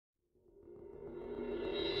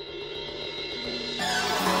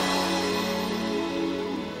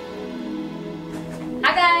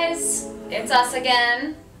It's us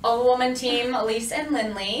again, Old Woman Team, Elise and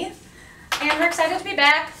Linley. And we're excited to be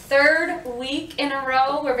back. Third week in a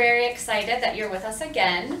row. We're very excited that you're with us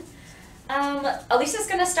again. Elise is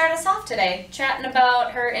going to start us off today, chatting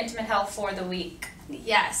about her intimate health for the week.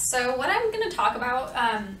 Yes, so what I'm going to talk about,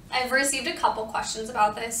 I've received a couple questions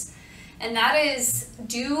about this, and that is,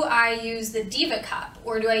 do I use the Ziivaa cup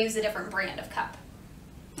or do I use a different brand of cup?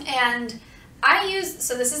 And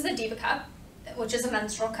so this is the Ziivaa cup, which is a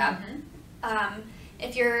menstrual cup.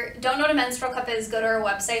 If you don't know what a menstrual cup is, go to our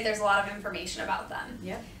website. There's a lot of information about them.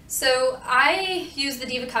 Yep. So I used the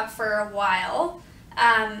Ziivaa cup for a while,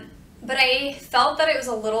 but I felt that it was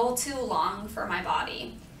a little too long for my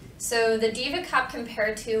body. So the Ziivaa cup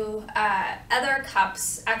compared to other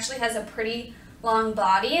cups actually has a pretty long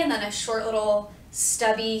body and then a short little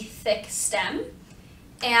stubby thick stem.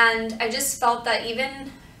 And I just felt that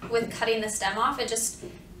even with cutting the stem off,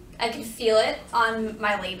 I could feel it on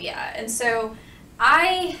my labia. And so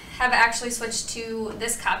I have actually switched to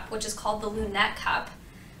this cup, which is called the Lunette cup,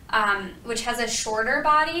 which has a shorter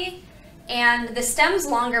body, and the stem's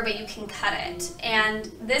longer, but you can cut it.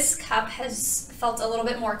 And this cup has felt a little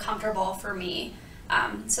bit more comfortable for me.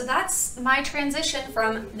 So that's my transition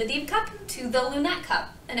from the Ziivaa cup to the Lunette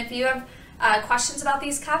cup. And if you have questions about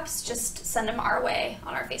these cups, just send them our way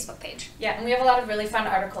on our Facebook page. Yeah, and we have a lot of really fun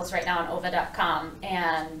articles right now on ova.com,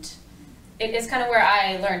 and it is kind of where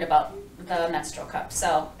I learned about the menstrual cup.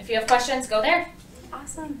 So if you have questions, go there.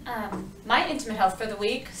 Awesome. My intimate health for the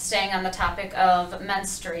week, staying on the topic of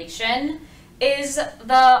menstruation, is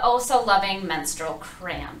the also loving menstrual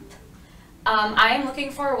cramp. I am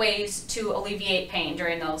looking for ways to alleviate pain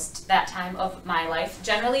during that time of my life.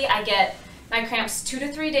 Generally, I get my cramps 2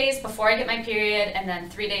 to 3 days before I get my period, and then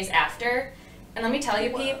 3 days after. And let me tell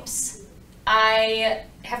you, peeps, I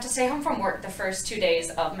have to stay home from work the first 2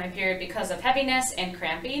 days of my period because of heaviness and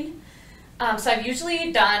cramping. So I've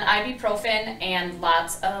usually done ibuprofen and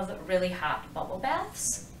lots of really hot bubble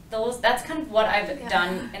baths. That's kind of what I've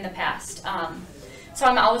done in the past. So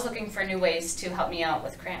I'm always looking for new ways to help me out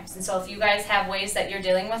with cramps. And so if you guys have ways that you're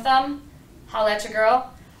dealing with them, holla at your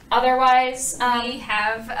girl. Otherwise, we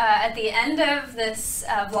have, at the end of this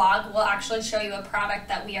vlog, we'll actually show you a product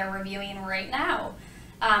that we are reviewing right now.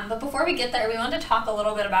 But before we get there, we wanted to talk a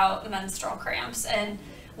little bit about menstrual cramps and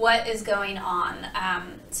what is going on.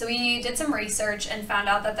 So we did some research and found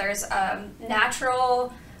out that there's a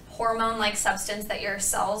natural hormone-like substance that your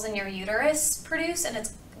cells in your uterus produce, and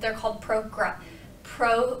they're called prostaglandins.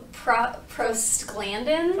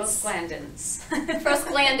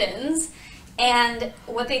 Prostaglandins. And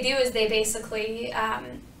what they do is they basically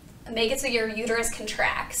make it so your uterus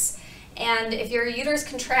contracts. And if your uterus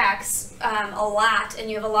contracts a lot and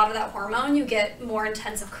you have a lot of that hormone, you get more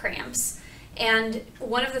intensive cramps. And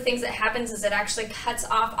one of the things that happens is it actually cuts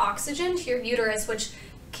off oxygen to your uterus, which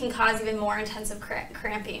can cause even more intensive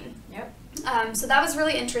cramping. Yep. So that was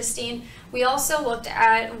really interesting. We also looked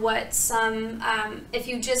at what if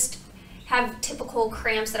you just have typical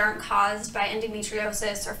cramps that aren't caused by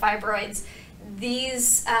endometriosis or fibroids,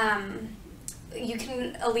 these you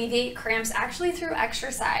can alleviate cramps actually through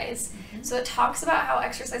exercise. So it talks about how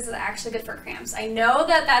exercise is actually good for cramps. I know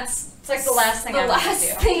that's it's like the last thing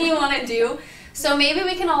you want to do. So maybe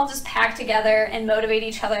we can all just pack together and motivate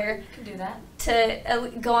each other. You can do that. To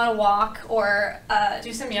go on a walk or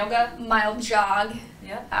do some yoga, mild jog.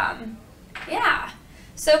 Yeah. Yeah.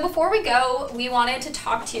 So before we go, we wanted to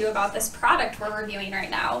talk to you about this product we're reviewing right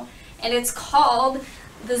now, and it's called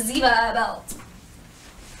the Ziivaa belt.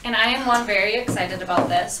 And I am very excited about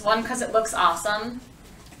this. One, because it looks awesome,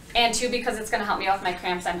 and two, because it's going to help me out with my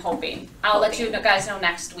cramps, I'm hoping. I'll let you guys know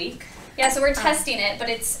next week. Yeah, so we're testing it, but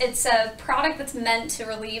it's a product that's meant to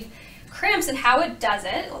relieve cramps, and how it does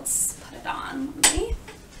it, let's put it on.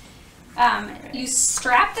 You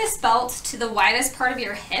strap this belt to the widest part of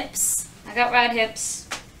your hips. I got wide hips,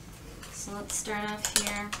 so let's start off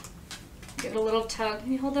here. Give it a little tug.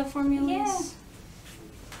 Can you hold that for me, Elise?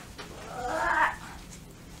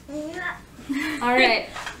 Yeah. All right,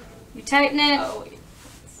 you tighten it. Oh,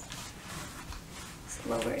 let's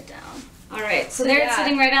lower it down. All right, so there it's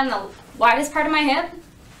sitting right on the widest part of my hip.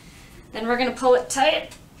 Then we're gonna pull it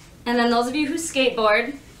tight. And then those of you who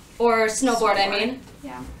skateboard, or snowboard, I mean,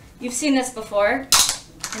 yeah, you've seen this before.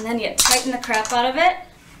 And then you tighten the crap out of it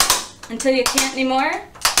until you can't anymore.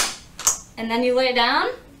 And then you lay down,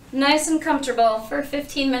 nice and comfortable. For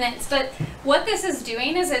 15 minutes. But what this is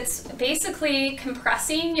doing is it's basically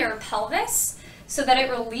compressing your pelvis so that it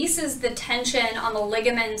releases the tension on the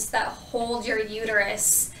ligaments that hold your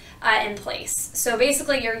uterus in place. So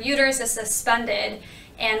basically your uterus is suspended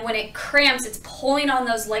And when it cramps, it's pulling on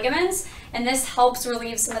those ligaments, and this helps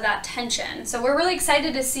relieve some of that tension. So we're really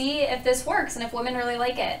excited to see if this works and if women really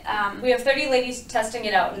like it. We have 30 ladies testing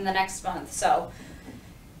it out in the next month, so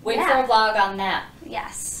wait for a vlog on that.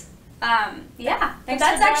 Yes. Thanks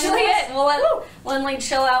that's actually us. it. We'll let Linley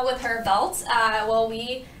chill out with her belt while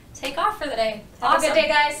we take off for the day. Have a good day,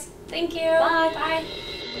 guys. Thank you. Bye.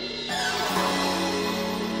 Bye.